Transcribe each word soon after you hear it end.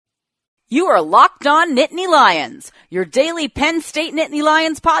You are Locked On Nittany Lions, your daily Penn State Nittany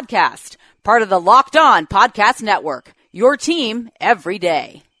Lions podcast, part of the Locked On Podcast Network, your team every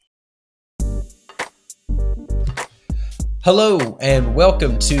day. Hello and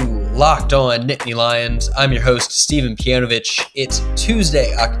welcome to Locked On Nittany Lions. I'm your host, Steven Pianovich. It's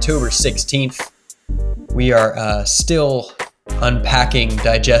Tuesday, October 16th. We are still unpacking,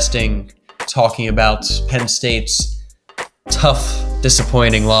 digesting, talking about Penn State's tough,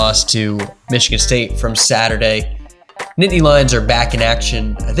 disappointing loss to Michigan State from Saturday. Nittany Lions are back in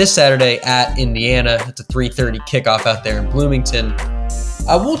action this Saturday at Indiana. It's a 3:30 kickoff out there in Bloomington.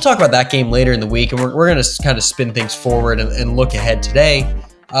 We'll talk about that game later in the week, and we're going to kind of spin things forward and look ahead today.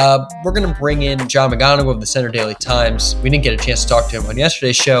 We're going to bring in John McGonigal of the Center Daily Times. We didn't get a chance to talk to him on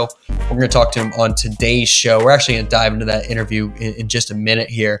yesterday's show. We're going to talk to him on today's show. We're actually going to dive into that interview in just a minute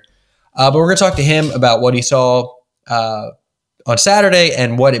here. But we're going to talk to him about what he saw on Saturday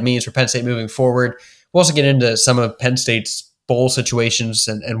and what it means for Penn State moving forward. We'll also get into some of Penn State's bowl situations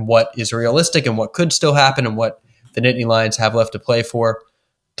and what is realistic and what could still happen and what the Nittany Lions have left to play for.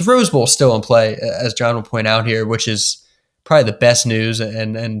 The Rose Bowl is still in play, as John will point out here, which is probably the best news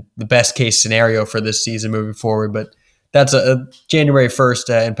and the best case scenario for this season moving forward. But that's a January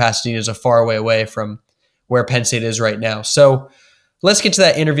 1st in Pasadena is a far way away from where Penn State is right now. So let's get to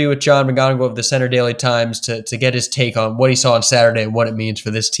that interview with John McGonigal of the Center Daily Times to get his take on what he saw on Saturday and what it means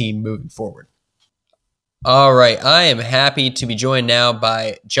for this team moving forward. All right, I am happy to be joined now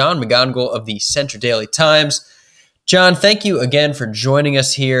by John McGonigal of the Center Daily Times. John, thank you again for joining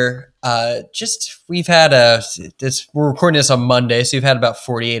us here. We've had we're recording this on Monday, so you've had about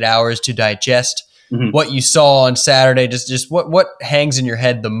 48 hours to digest what you saw on Saturday. Just what hangs in your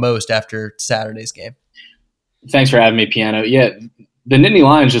head the most after Saturday's game? Thanks for having me, Piano. Yeah, the Nittany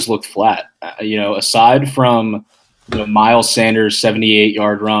Lions just looked flat. Aside from Miles Sanders'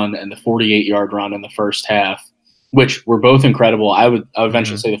 78-yard run and the 48-yard run in the first half, which were both incredible. I would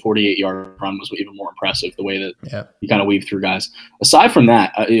eventually say the 48-yard run was even more impressive, the way that he kind of weaved through guys. Aside from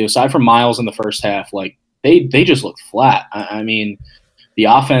that, aside from Miles in the first half, they just looked flat. I mean, the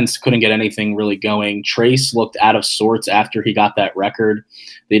offense couldn't get anything really going. Trace looked out of sorts after he got that record.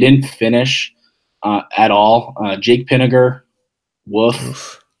 They didn't finish at all. Jake Pinniger,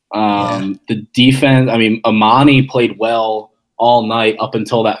 woof. The defense, Amani played well all night up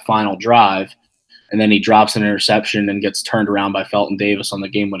until that final drive. And then he drops an interception and gets turned around by Felton Davis on the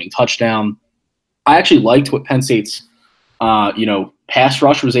game-winning touchdown. I actually liked what Penn State's, pass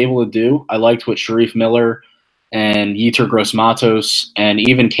rush was able to do. I liked what Sharif Miller and Yetur Gross-Matos and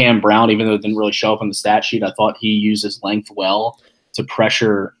even Cam Brown, even though it didn't really show up on the stat sheet, I thought he used his length well to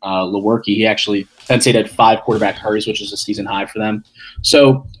pressure Lewerke. Penn State had 5 quarterback hurries, which is a season high for them.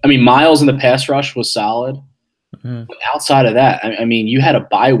 So, Miles in the pass rush was solid. But outside of that, you had a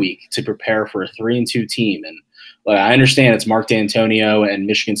bye week to prepare for a 3-2 team, and I understand it's Mark D'Antonio and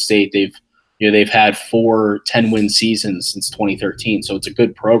Michigan State. They've had 4 10-win seasons since 2013, so it's a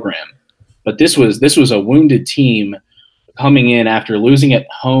good program. But this was a wounded team coming in after losing at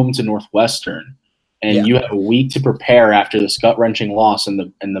home to Northwestern, and you have a week to prepare after this gut-wrenching loss, and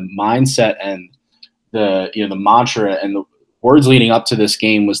the mindset and the mantra and the words leading up to this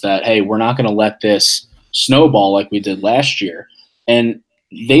game was that, hey, we're not going to let this snowball like we did last year. And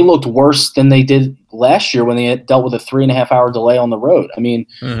they looked worse than they did last year when they had dealt with a 3.5-hour delay on the road.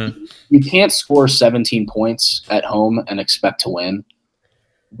 You can't score 17 points at home and expect to win.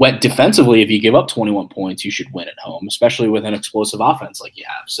 Defensively, if you give up 21 points, you should win at home, especially with an explosive offense like you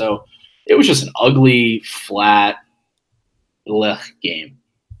have. So it was just an ugly, flat game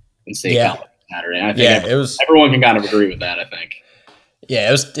in State College Saturday. And I think everyone can kind of agree with that, I think.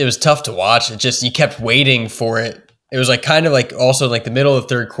 Yeah, it was tough to watch. It just, you kept waiting for it. It was also the middle of the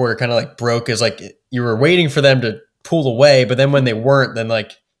third quarter kind of broke as you were waiting for them to pull away, but then when they weren't, then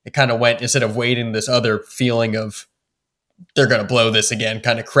it kind of went, instead of waiting, this other feeling of they're going to blow this again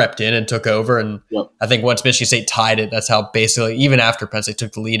kind of crept in and took over. And I think once Michigan State tied it, that's how basically, even after Penn State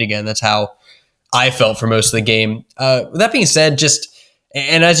took the lead again, that's how I felt for most of the game. With that being said,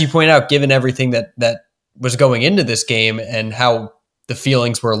 and as you point out, given everything that was going into this game and how the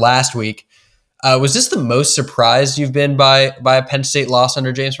feelings were last week, was this the most surprised you've been by a Penn State loss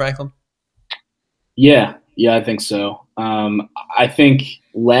under James Franklin? Yeah, I think so. I think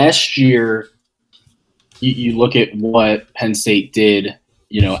last year, you look at what Penn State did,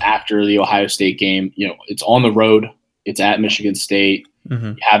 after the Ohio State game. It's on the road. It's at Michigan State.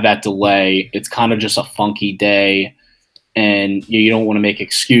 You have that delay. It's kind of just a funky day, and you don't want to make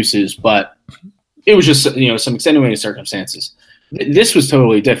excuses, but it was just some extenuating circumstances. This was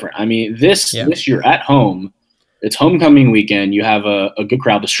totally different. This year at home, It's homecoming weekend. You have a good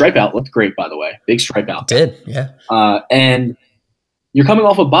crowd. The stripe out looked great, by the way. Big stripe out. Did, yeah. And you're coming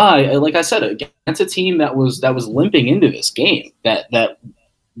off a bye, like I said, against a team that was limping into this game, that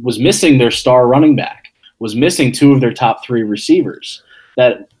was missing their star running back, was missing 2 of their top 3 receivers,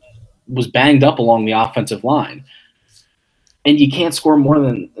 that was banged up along the offensive line. And you can't score more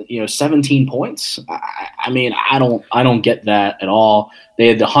than 17 points. I mean, I don't get that at all. They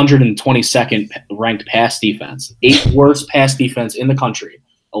had the 122nd ranked pass defense, 8th worst pass defense in the country,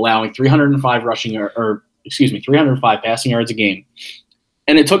 allowing 305 passing yards a game.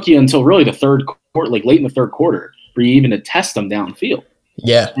 And it took you until really the third quarter, like late in the third quarter, for you even to test them downfield.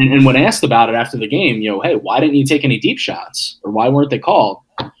 Yeah. And when asked about it after the game, hey, why didn't you take any deep shots, or why weren't they called?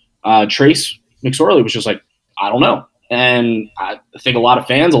 Trace McSorley was just like, I don't know. And I think a lot of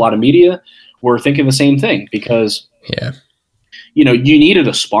fans, a lot of media were thinking the same thing, because you needed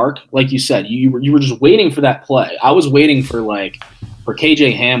a spark. Like you said, you were just waiting for that play. I was waiting for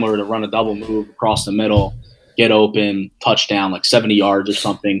KJ Hamler to run a double move across the middle, get open, touchdown, like 70 yards or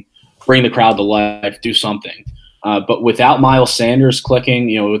something, bring the crowd to life, do something. But without Miles Sanders clicking,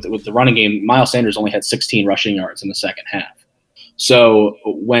 with the running game, Miles Sanders only had 16 rushing yards in the second half. So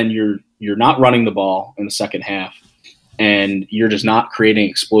when you're not running the ball in the second half, and you're just not creating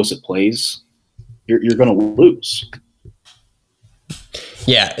explosive plays, you're going to lose.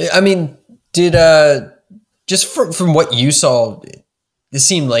 Yeah, I mean, did just from what you saw, it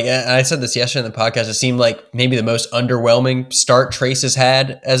seemed like, and I said this yesterday in the podcast, it seemed like maybe the most underwhelming start Trace has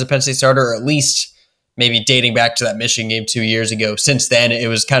had as a Penn State starter, or at least maybe dating back to that Michigan game 2 years ago. Since then, it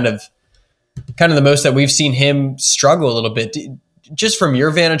was kind of the most that we've seen him struggle a little bit. Just from your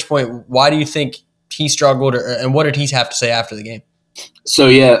vantage point, why do you think he struggled, and what did he have to say after the game? So,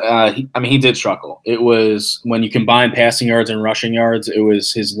 he did struggle. It was, when you combine passing yards and rushing yards, it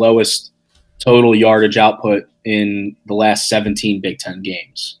was his lowest total yardage output in the last 17 Big Ten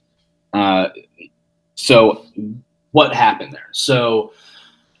games. So what happened there? So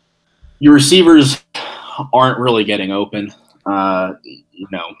your receivers aren't really getting open. When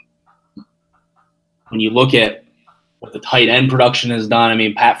you look at what the tight end production has done, I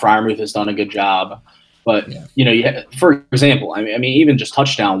mean, Pat Freiermuth has done a good job. But, for example, I mean, even just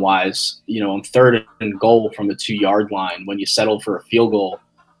touchdown-wise, on 3rd and goal from the 2-yard line, when you settle for a field goal,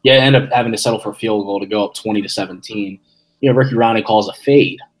 you end up having to settle for a field goal to go up 20-17. Ricky Ronnie calls a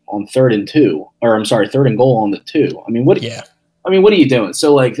fade on 3rd and 3rd and goal on the 2. I mean, what are you doing?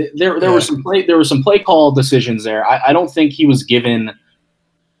 So, there were some play call decisions there. I don't think he was given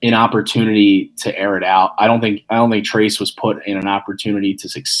an opportunity to air it out. I don't think Trace was put in an opportunity to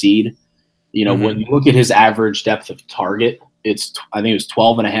succeed. When you look at his average depth of target, I think it was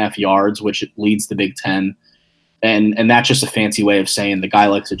 12.5 yards, which leads the Big Ten. And that's just a fancy way of saying the guy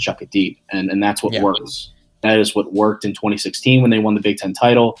likes to chuck it deep. And that's what works. That is what worked in 2016 when they won the Big Ten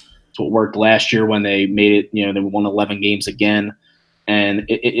title. It's what worked last year when they made it, they won 11 games again. And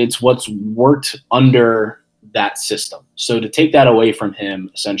it's what's worked under that system. So to take that away from him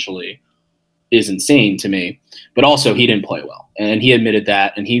essentially is insane to me. But also, he didn't play well, and he admitted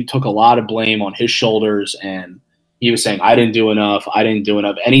that, and he took a lot of blame on his shoulders, and he was saying, I didn't do enough.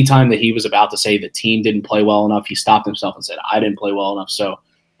 Anytime that he was about to say the team didn't play well enough, he stopped himself and said, I didn't play well enough. So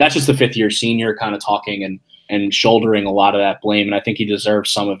that's just the fifth-year senior kind of talking and shouldering a lot of that blame, and I think he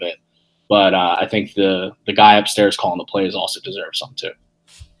deserves some of it. But I think the guy upstairs calling the plays also deserves some too.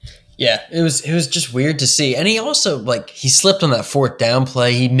 Yeah, it was just weird to see. And he also, he slipped on that 4th down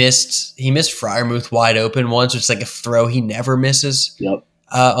play. He missed Freiermuth wide open once, which is like a throw he never misses. Yep.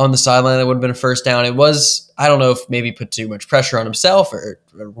 On the sideline, that would have been a 1st down. It was, I don't know if maybe put too much pressure on himself or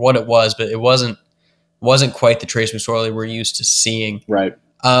what it was, but it wasn't quite the Trace McSorley we're used to seeing. Right.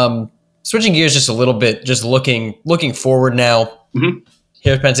 Switching gears just a little bit, just looking forward now. Mm-hmm.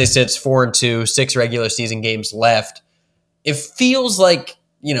 Here at Penn State sits 4-2, 6 regular season games left. It feels like,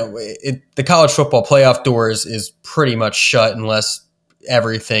 the college football playoff doors is pretty much shut unless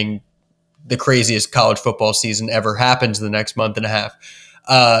everything, the craziest college football season ever happens in the next month and a half.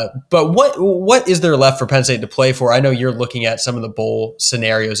 But what is there left for Penn State to play for? I know you're looking at some of the bowl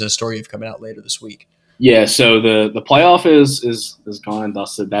scenarios in a story you've coming out later this week. Yeah, so the playoff is gone and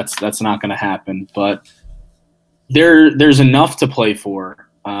dusted. That's not going to happen. But there's enough to play for.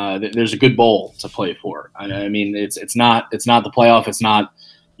 There's a good bowl to play for. I mean, it's not the playoff. It's not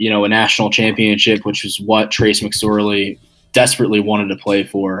a national championship, which is what Trace McSorley desperately wanted to play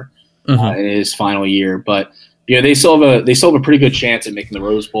for in his final year. But they still have a pretty good chance at making the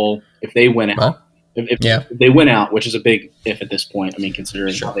Rose Bowl if they win out. If they win out, which is a big if at this point. I mean,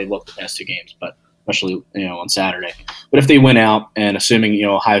 considering how they looked the past 2 games, but especially on Saturday. But if they win out, and assuming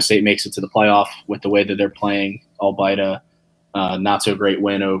Ohio State makes it to the playoff with the way that they're playing, albeit a not so great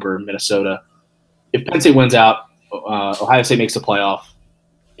win over Minnesota, if Penn State wins out, Ohio State makes the playoff,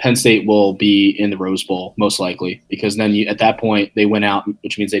 Penn State will be in the Rose Bowl most likely, because then at that point they win out,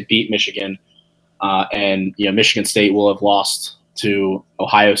 which means they beat Michigan, and Michigan State will have lost to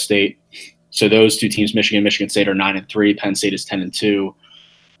Ohio State. So those two teams, Michigan State, are 9-3. Penn State is 10-2,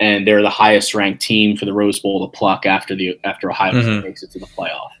 and they're the highest ranked team for the Rose Bowl to pluck after Ohio State makes it to the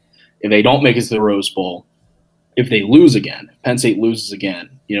playoff. If they don't make it to the Rose Bowl, if they lose again, if Penn State loses again,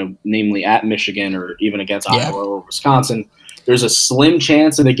 namely at Michigan or even against Iowa or Wisconsin, there's a slim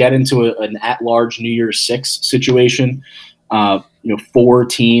chance that they get into an at-large New Year's Six situation. 4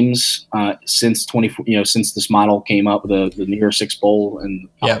 teams since this model came up, the New Year's Six Bowl and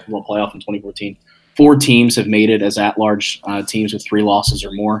World Playoff in 2014. 4 teams have made it as at-large teams with 3 losses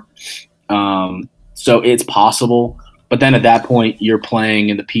or more. So it's possible. But then at that point, you're playing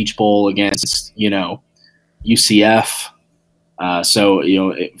in the Peach Bowl against, UCF.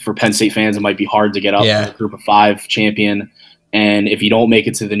 For Penn State fans, it might be hard to get up to a Group of 5 champion. And if you don't make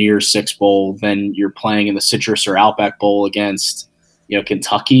it to the New Year's Six Bowl, then you're playing in the Citrus or Outback Bowl against,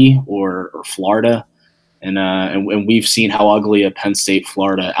 Kentucky or Florida. And we've seen how ugly a Penn State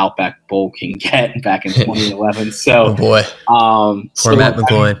Florida Outback Bowl can get back in 2011. So, oh boy, poor Matt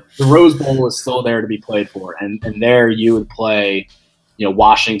McGloin. The Rose Bowl is still there to be played for, and there you would play,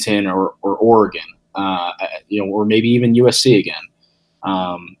 Washington or Oregon, or maybe even USC again,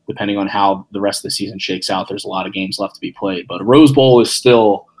 depending on how the rest of the season shakes out. There's a lot of games left to be played, but a Rose Bowl is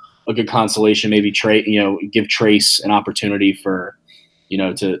still a good consolation. Maybe give Trace an opportunity for.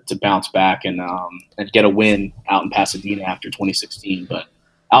 To bounce back and get a win out in Pasadena after 2016. But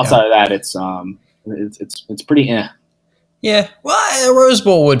outside of that, it's pretty eh. Yeah, well, a Rose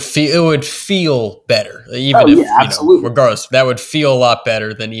Bowl would feel better, even absolutely. Regardless, that would feel a lot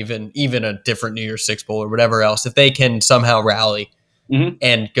better than even a different New Year's Six Bowl or whatever else if they can somehow rally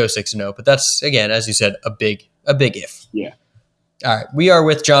and go 6-0. But that's, again, as you said, a big if. Yeah. All right, we are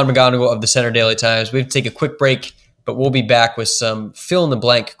with John McGonigal of the Center Daily Times. We have to take a quick break, but we'll be back with some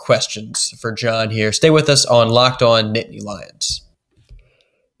fill-in-the-blank questions for John here. Stay with us on Locked On Nittany Lions.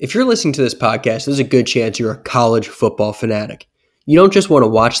 If you're listening to this podcast, there's a good chance you're a college football fanatic. You don't just want to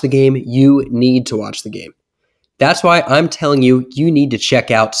watch the game, you need to watch the game. That's why I'm telling you, you need to check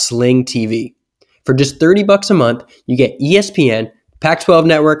out Sling TV. For just $30 a month, you get ESPN, Pac-12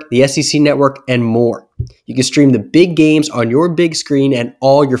 Network, the SEC Network, and more. You can stream the big games on your big screen and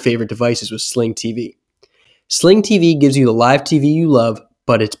all your favorite devices with Sling TV. Sling TV gives you the live TV you love,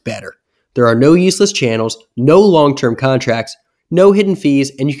 but it's better. There are no useless channels, no long-term contracts, no hidden fees,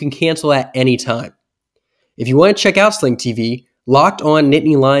 and you can cancel at any time. If you want to check out Sling TV, Locked On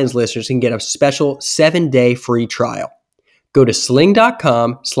Nittany Lions listeners can get a special 7-day free trial. Go to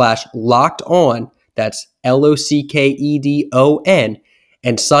sling.com/lockedon, that's LOCKEDON,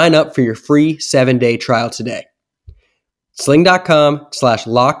 and sign up for your free 7-day trial today.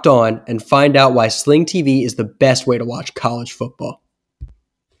 Sling.com/lockedon and find out why Sling TV is the best way to watch college football.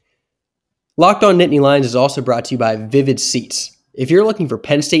 Locked On Nittany Lions is also brought to you by Vivid Seats. If you're looking for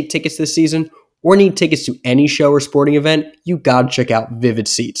Penn State tickets this season or need tickets to any show or sporting event, you gotta check out Vivid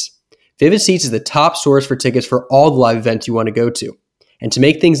Seats. Vivid Seats is the top source for tickets for all the live events you want to go to. And to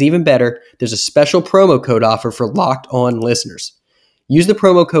make things even better, there's a special promo code offer for Locked On listeners. Use the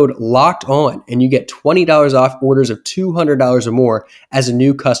promo code Locked On, and you get $20 off orders of $200 or more as a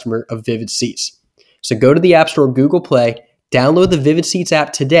new customer of Vivid Seats. So go to the App Store or Google Play, download the Vivid Seats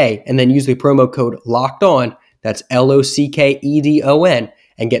app today, and then use the promo code Locked On, that's LOCKEDON,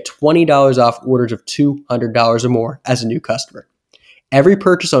 and get $20 off orders of $200 or more as a new customer. Every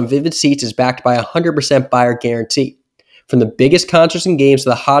purchase on Vivid Seats is backed by a 100% buyer guarantee. From the biggest concerts and games to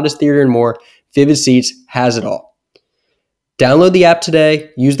the hottest theater and more, Vivid Seats has it all. Download the app today,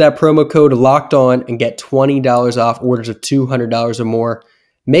 use that promo code Locked On, and get $20 off orders of $200 or more.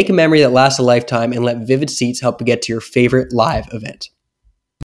 Make a memory that lasts a lifetime and let Vivid Seats help you get to your favorite live event.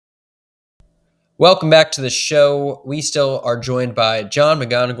 Welcome back to the show. We still are joined by John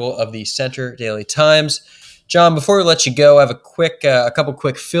McGonigal of the Center Daily Times. John, before we let you go, I have a couple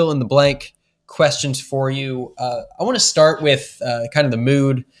quick fill-in-the-blank questions for you. I want to start with kind of the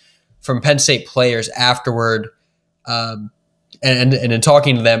mood from Penn State players afterward. And in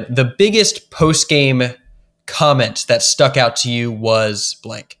talking to them, the biggest post-game comment that stuck out to you was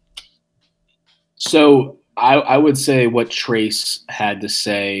blank. So I would say what Trace had to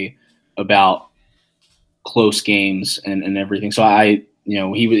say about close games and everything. So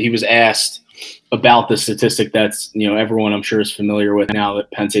he was asked, about the statistic that's, everyone I'm sure is familiar with now,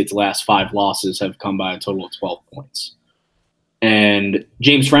 that Penn State's last 5 losses have come by a total of 12 points. And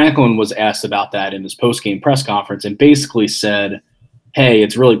James Franklin was asked about that in his post-game press conference and basically said, hey,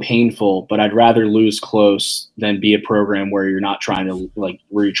 it's really painful, but I'd rather lose close than be a program where you're not trying to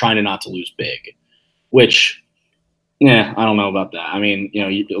not to lose big, which, I don't know about that. I mean,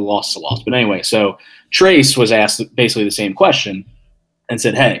 a loss is a loss. But anyway, so Trace was asked basically the same question and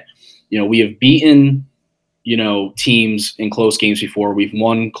said, hey, we have beaten, teams in close games before. We've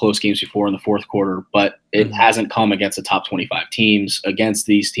won close games before in the fourth quarter, but it hasn't come against the top 25 teams, against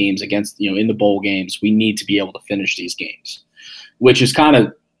these teams, against, in the bowl games. We need to be able to finish these games, which is kind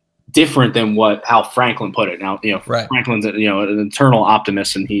of different than how Franklin put it. Now, right. Franklin's, an eternal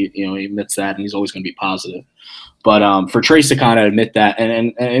optimist, and he admits that, and he's always going to be positive. But for Trace to kind of admit that,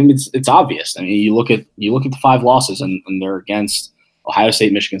 and it's obvious. I mean, you look at the 5 losses, and they're against Ohio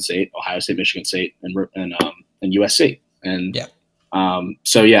State, Michigan State, and USC. And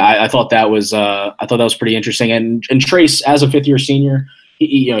I thought that was pretty interesting. And Trace, as a 5th-year senior,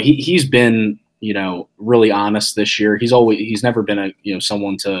 he's been really honest this year. He's never been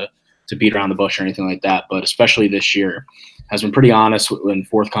someone to beat around the bush or anything like that, but especially this year has been pretty honest and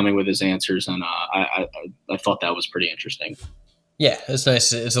forthcoming with his answers. And I thought that was pretty interesting. Yeah, it's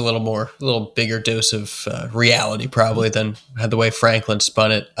nice. It's a little bigger dose of reality probably than the way Franklin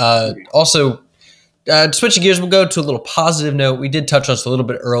spun it. Also, switching gears, we'll go to a little positive note. We did touch on this a little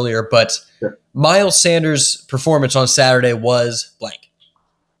bit earlier, but sure. Miles Sanders' performance on Saturday was blank.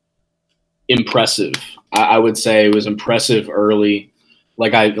 Impressive. I would say it was impressive early.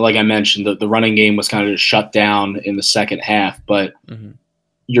 Like I mentioned, the running game was kind of just shut down in the second half, but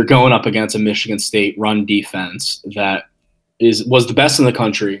you're going up against a Michigan State run defense that was the best in the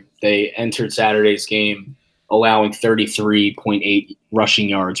country. They entered Saturday's game allowing 33.8 rushing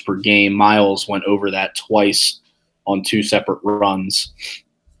yards per game. Miles went over that twice on 2 separate runs.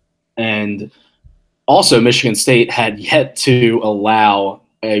 And also Michigan State had yet to allow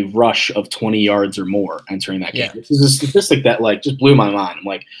a rush of 20 yards or more entering that game. This is a statistic that just blew my mind. I'm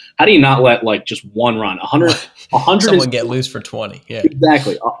like, how do you not let just one run? 100 Someone get loose for 20. Yeah,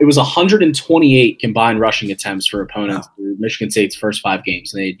 exactly. It was 128 combined rushing attempts for opponents through Michigan State's first 5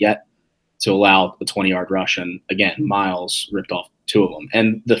 games, and they had yet to allow the 20-yard rush. And again, Miles ripped off 2 of them.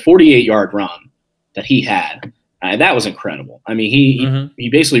 And the 48-yard run that he had, that was incredible. I mean, he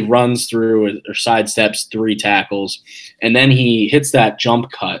basically runs through or sidesteps 3 tackles, and then he hits that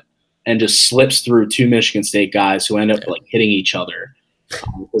jump cut and just slips through 2 Michigan State guys who end up hitting each other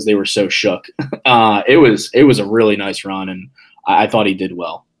because they were so shook. It was a really nice run, and I thought he did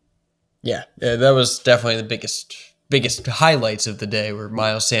well. Yeah, that was definitely the biggest highlights of the day were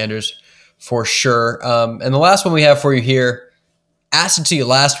Miles Sanders for sure. And the last one we have for you here, asked it to you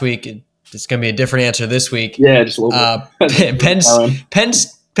last week. It's going to be a different answer this week. Yeah, just a little bit.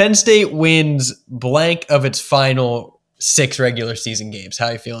 Penn State wins blank of its final 6 regular season games. How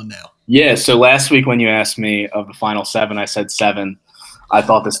are you feeling now? Yeah, so last week when you asked me of the final 7, I said 7. I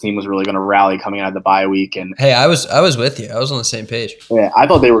thought this team was really going to rally coming out of the bye week. And hey, I was with you. I was on the same page. Yeah, I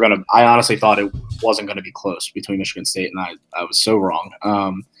thought they were going to – I honestly thought it wasn't going to be close between Michigan State, and I was so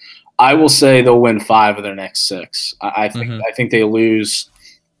wrong. I will say they'll win 5 of their next 6. I think they lose –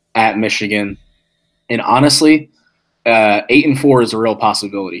 at Michigan, and honestly, 8-4 is a real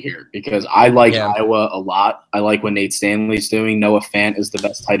possibility here because I like Iowa a lot. I like what Nate Stanley's doing. Noah Fant is the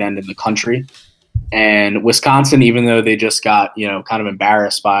best tight end in the country, and Wisconsin, even though they just got kind of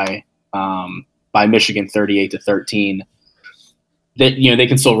embarrassed by Michigan 38-13, that they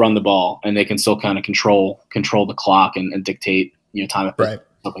can still run the ball and they can still kind of control the clock and dictate time of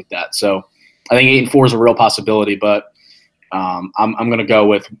stuff like that. So I think 8-4 is a real possibility, but. I'm going to go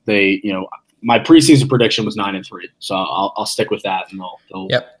with my preseason prediction was 9-3, so I'll stick with that, and they'll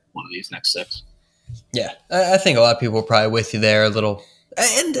one of these next 6. Yeah, I think a lot of people are probably with you there a little,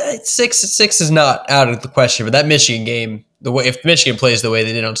 and 6 is not out of the question. But that Michigan game, if Michigan plays the way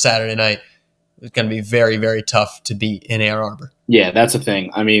they did on Saturday night, it's going to be very, very tough to beat in Ann Arbor. Yeah, that's the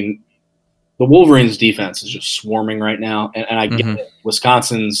thing. I mean, the Wolverines' defense is just swarming right now, and I get it.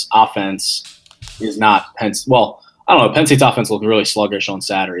 Wisconsin's offense is not Well, I don't know. Penn State's offense looked really sluggish on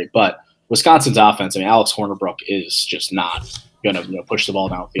Saturday, but Wisconsin's offense, I mean, Alex Hornibrook is just not going to push the ball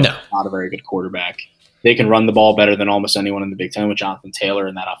downfield. No. Not a very good quarterback. They can run the ball better than almost anyone in the Big Ten with Jonathan Taylor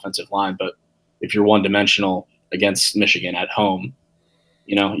in that offensive line, but if you're one-dimensional against Michigan at home,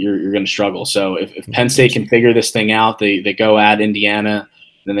 you're going to struggle. So if Penn State can figure this thing out, they go at Indiana,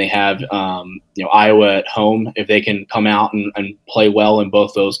 then they have Iowa at home. If they can come out and play well in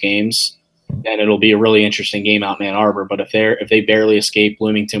both those games, then it'll be a really interesting game out in Ann Arbor. But if they barely escape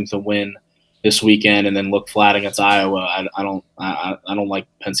Bloomington with a win, this weekend and then look flat against Iowa, I don't like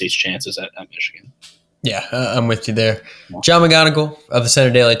Penn State's chances at Michigan. Yeah, I'm with you there. John McGonigal of the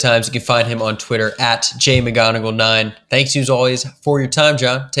Center Daily Times. You can find him on Twitter at jmcgonigal9. Thanks as always for your time,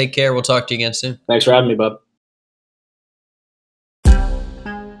 John. Take care. We'll talk to you again soon. Thanks for having me, bub.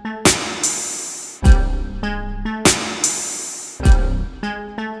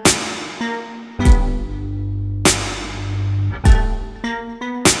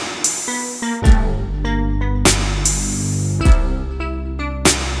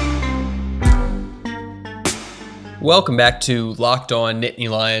 Welcome back to Locked On Nittany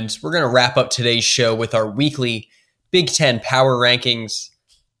Lions. We're going to wrap up today's show with our weekly Big Ten power rankings.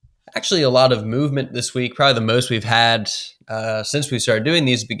 Actually, a lot of movement this week, probably the most we've had since we started doing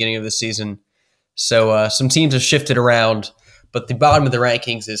these at the beginning of the season. So some teams have shifted around, but the bottom of the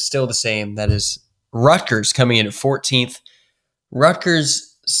rankings is still the same. That is Rutgers coming in at 14th.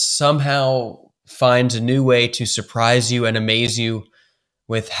 Rutgers somehow finds a new way to surprise you and amaze you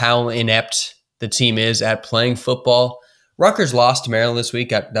with how inept the team is at playing football. Rutgers lost to Maryland this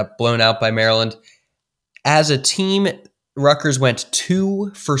week, got blown out by Maryland. As a team, Rutgers went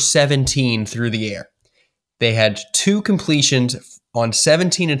 2 for 17 through the air. They had 2 completions on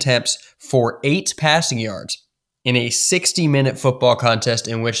 17 attempts for 8 passing yards in a 60-minute football contest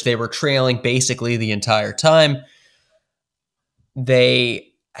in which they were trailing basically the entire time. They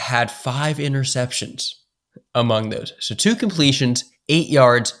had 5 interceptions among those. So 2 completions, 8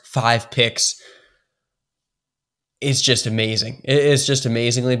 yards, 5 picks. It's just amazing. It's just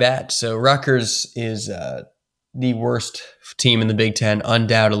amazingly bad. So Rutgers is the worst team in the Big Ten,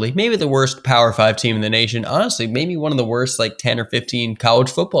 undoubtedly. Maybe the worst Power 5 team in the nation. Honestly, maybe one of the worst 10 or 15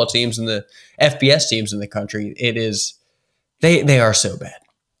 college football teams in the FBS teams in the country. It is, they are so bad.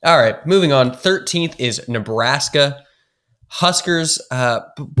 All right, moving on. 13th is Nebraska. Huskers,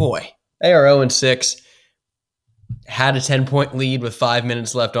 boy, they are 0-6. Had a 10-point lead with 5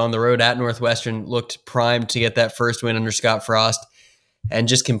 minutes left on the road at Northwestern, looked primed to get that first win under Scott Frost, and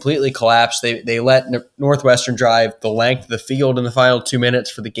just completely collapsed. They let Northwestern drive the length of the field in the final 2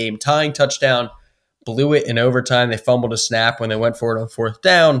 minutes for the game-tying touchdown, blew it in overtime. They fumbled a snap when they went for it on 4th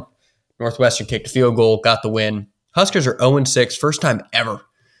down. Northwestern kicked a field goal, got the win. Huskers are 0-6, first time ever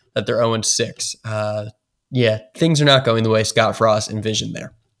that they're 0-6. Yeah, things are not going the way Scott Frost envisioned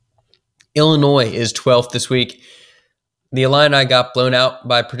there. Illinois is 12th this week. The Illini got blown out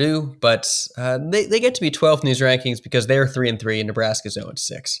by Purdue, but they get to be 12th in these rankings because they're 3-3 and Nebraska's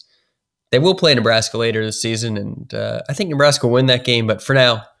 0-6. They will play Nebraska later this season, and I think Nebraska will win that game, but for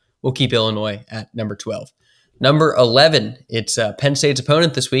now, we'll keep Illinois at number 12. Number 11, it's Penn State's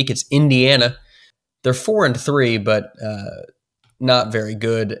opponent this week. It's Indiana. They're 4-3, but not very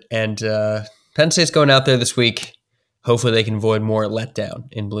good, and Penn State's going out there this week. Hopefully they can avoid more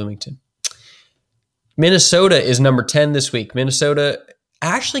letdown in Bloomington. Minnesota is number 10 this week. Minnesota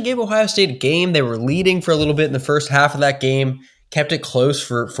actually gave Ohio State a game. They were leading for a little bit in the first half of that game, kept it close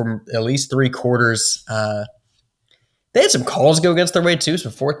for at least 3 quarters. They had some calls go against their way too,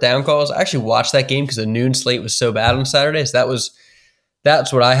 some 4th down calls. I actually watched that game because the noon slate was so bad on Saturday. So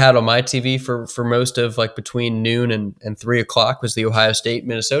that's what I had on my TV for most of between noon and 3 o'clock was the Ohio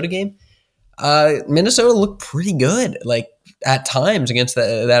State-Minnesota game. Minnesota looked pretty good, at times against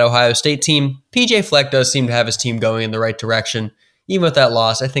that Ohio State team. PJ Fleck does seem to have his team going in the right direction. Even with that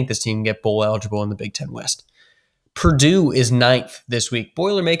loss, I think this team can get bowl eligible in the Big Ten West. Purdue is 9th this week.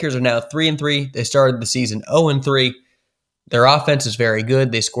 Boilermakers are now 3-3. They started the season 0-3. Their offense is very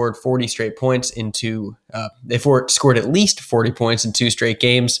good. They scored 40 straight points scored at least 40 points in 2 straight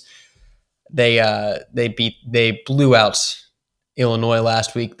games. They blew out Illinois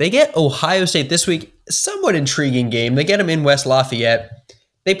last week. They get Ohio State this week. Somewhat intriguing game. They get them in West Lafayette.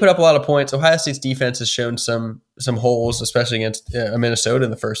 They put up a lot of points. Ohio State's defense has shown some holes, especially against Minnesota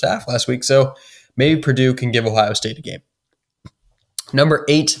in the first half last week. So maybe Purdue can give Ohio State a game. Number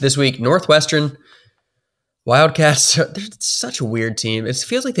 8 this week, Northwestern. Wildcats, they're such a weird team. It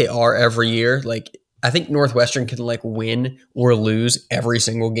feels like they are every year. I think Northwestern can win or lose every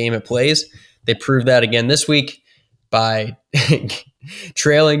single game it plays. They proved that again this week by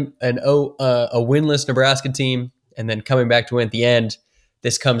trailing a winless Nebraska team and then coming back to win at the end.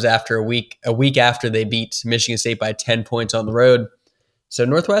 This comes after a week after they beat Michigan State by 10 points on the road. So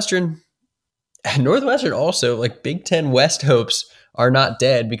Northwestern also, Big Ten West hopes are not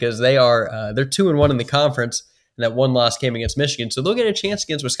dead because they're 2-1 in the conference, and that one loss came against Michigan. So they'll get a chance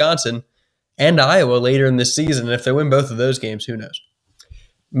against Wisconsin and Iowa later in this season. And if they win both of those games, who knows?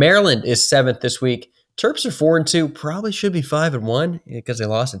 Maryland is 7th this week. Terps are 4-2, probably should be 5-1 because they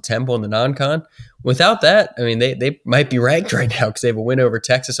lost at Temple in the non-con. Without that, I mean, they might be ranked right now because they have a win over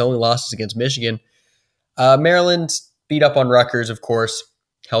Texas, only losses against Michigan. Maryland beat up on Rutgers, of course,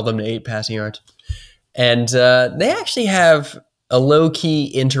 held them to 8 passing yards. And they actually have a low-key,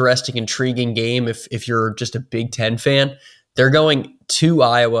 interesting, intriguing game if you're just a Big Ten fan. They're going to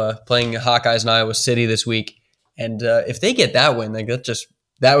Iowa, playing Hawkeyes in Iowa City this week. And if they get that win,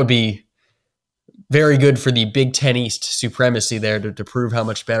 that would be very good for the Big Ten East supremacy there to prove how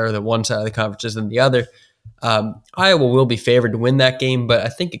much better the one side of the conference is than the other. Iowa will be favored to win that game, but I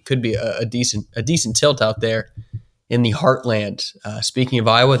think it could be a decent tilt out there in the heartland. Speaking of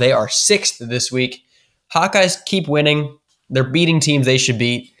Iowa, they are 6th this week. Hawkeyes keep winning. They're beating teams they should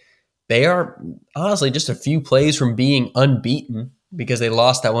beat. They are honestly just a few plays from being unbeaten because they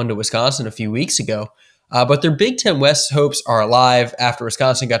lost that one to Wisconsin a few weeks ago. But their Big Ten West hopes are alive after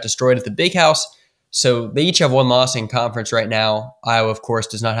Wisconsin got destroyed at the Big House. So they each have one loss in conference right now. Iowa, of course,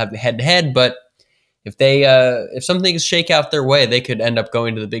 does not have the head-to-head, but if some things shake out their way, they could end up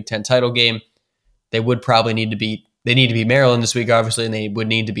going to the Big Ten title game. They would probably need to beat Maryland this week, obviously, and they would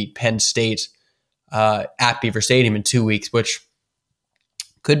need to beat Penn State at Beaver Stadium in 2 weeks, which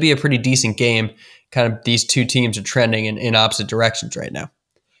could be a pretty decent game. Kind of these two teams are trending in opposite directions right now.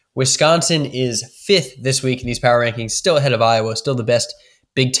 Wisconsin is 5th this week in these power rankings, still ahead of Iowa, still the best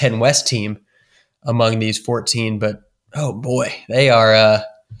Big Ten West team among these 14, but oh boy, they are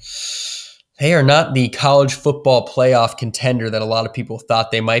not the college football playoff contender that a lot of people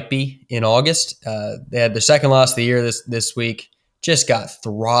thought they might be in August. They had their second loss of the year this week, just got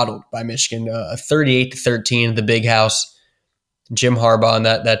throttled by Michigan, 38-13 at the Big House. Jim Harbaugh and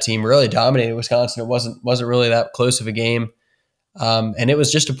that team really dominated Wisconsin. It wasn't really that close of a game, and it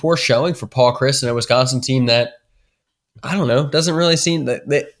was just a poor showing for Paul Chryst and a Wisconsin team that, I don't know, doesn't really seem that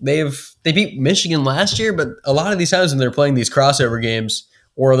they beat Michigan last year, but a lot of these times when they're playing these crossover games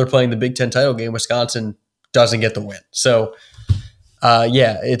or they're playing the Big Ten title game, Wisconsin doesn't get the win. So,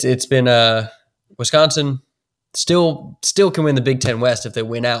 it's been Wisconsin still can win the Big Ten West if they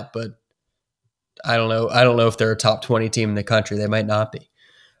win out, but I don't know if they're a top 20 team in the country. They might not be.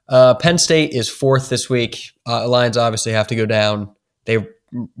 Penn State is 4th this week. Lions obviously have to go down. They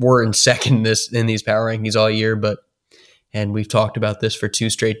were in 2nd in these power rankings all year, and we've talked about this for 2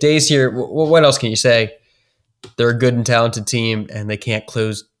 straight days here. What else can you say? They're a good and talented team, and they can't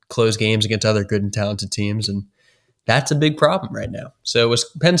close games against other good and talented teams, and that's a big problem right now. So with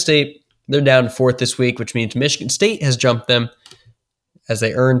Penn State, they're down to 4th this week, which means Michigan State has jumped them as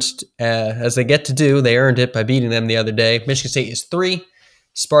they get to do. They earned it by beating them the other day. Michigan State is 3.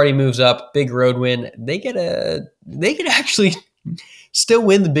 Sparty moves up, big road win. They could actually still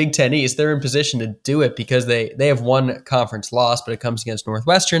win the Big Ten East. They're in position to do it because they have one conference loss, but it comes against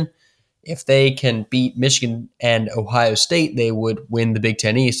Northwestern. If they can beat Michigan and Ohio State, they would win the Big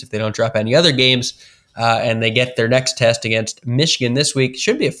Ten East if they don't drop any other games. And they get their next test against Michigan this week.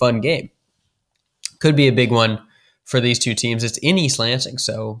 Should be a fun game. Could be a big one for these two teams. It's in East Lansing,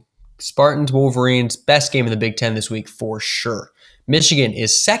 so Spartans, Wolverines, best game in the Big Ten this week for sure. Michigan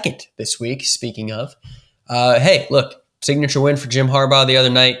is 2nd this week, speaking of. Hey, look, signature win for Jim Harbaugh the other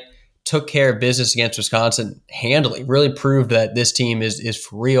night. Took care of business against Wisconsin handily. Really proved that this team is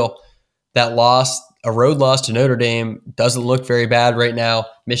for real. That loss, a road loss to Notre Dame, doesn't look very bad right now.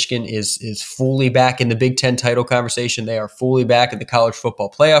 Michigan is fully back in the Big Ten title conversation. They are fully back in the college football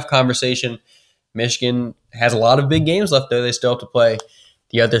playoff conversation. Michigan has a lot of big games left, though. They still have to play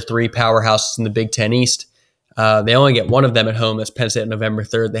the other 3 powerhouses in the Big Ten East. They only get one of them at home. That's Penn State on November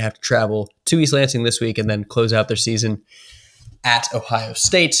 3rd. They have to travel to East Lansing this week and then close out their season at Ohio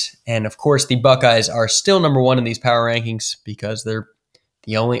State. And, of course, the Buckeyes are still number 1 in these power rankings because they're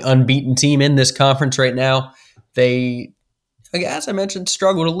the only unbeaten team in this conference right now. They, as I mentioned,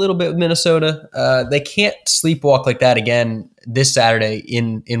 struggled a little bit with Minnesota. They can't sleepwalk like that again this Saturday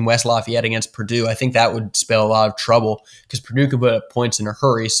in West Lafayette against Purdue. I think that would spell a lot of trouble because Purdue can put up points in a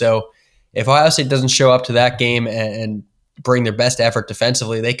hurry. So if Ohio State doesn't show up to that game and bring their best effort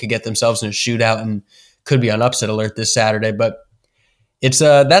defensively, they could get themselves in a shootout and could be on upset alert this Saturday. But it's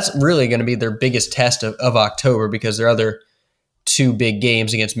that's really going to be their biggest test of October because their other 2 big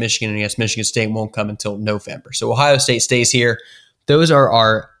games against Michigan and against Michigan State won't come until November. So Ohio State stays here. Those are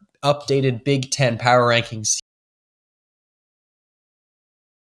our updated Big Ten power rankings.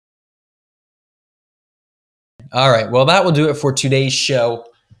 All right, well, that will do it for today's show.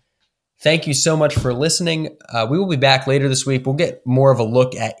 Thank you so much for listening. We will be back later this week. We'll get more of a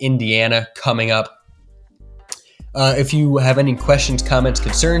look at Indiana coming up. If you have any questions, comments,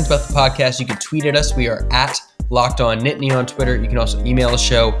 concerns about the podcast, you can tweet at us. We are at Locked On Nittany on Twitter. You can also email the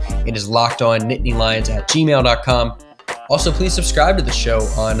show. It is lockedonnittanylions@gmail.com. Also, please subscribe to the show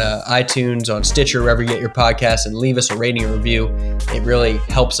on iTunes, on Stitcher, wherever you get your podcasts, and leave us a rating or review. It really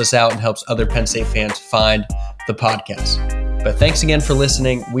helps us out and helps other Penn State fans find the podcast. But thanks again for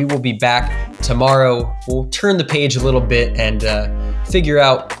listening. We will be back tomorrow. We'll turn the page a little bit and figure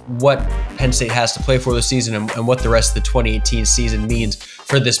out what Penn State has to play for this season and what the rest of the 2018 season means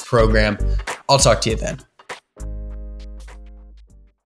for this program. I'll talk to you then.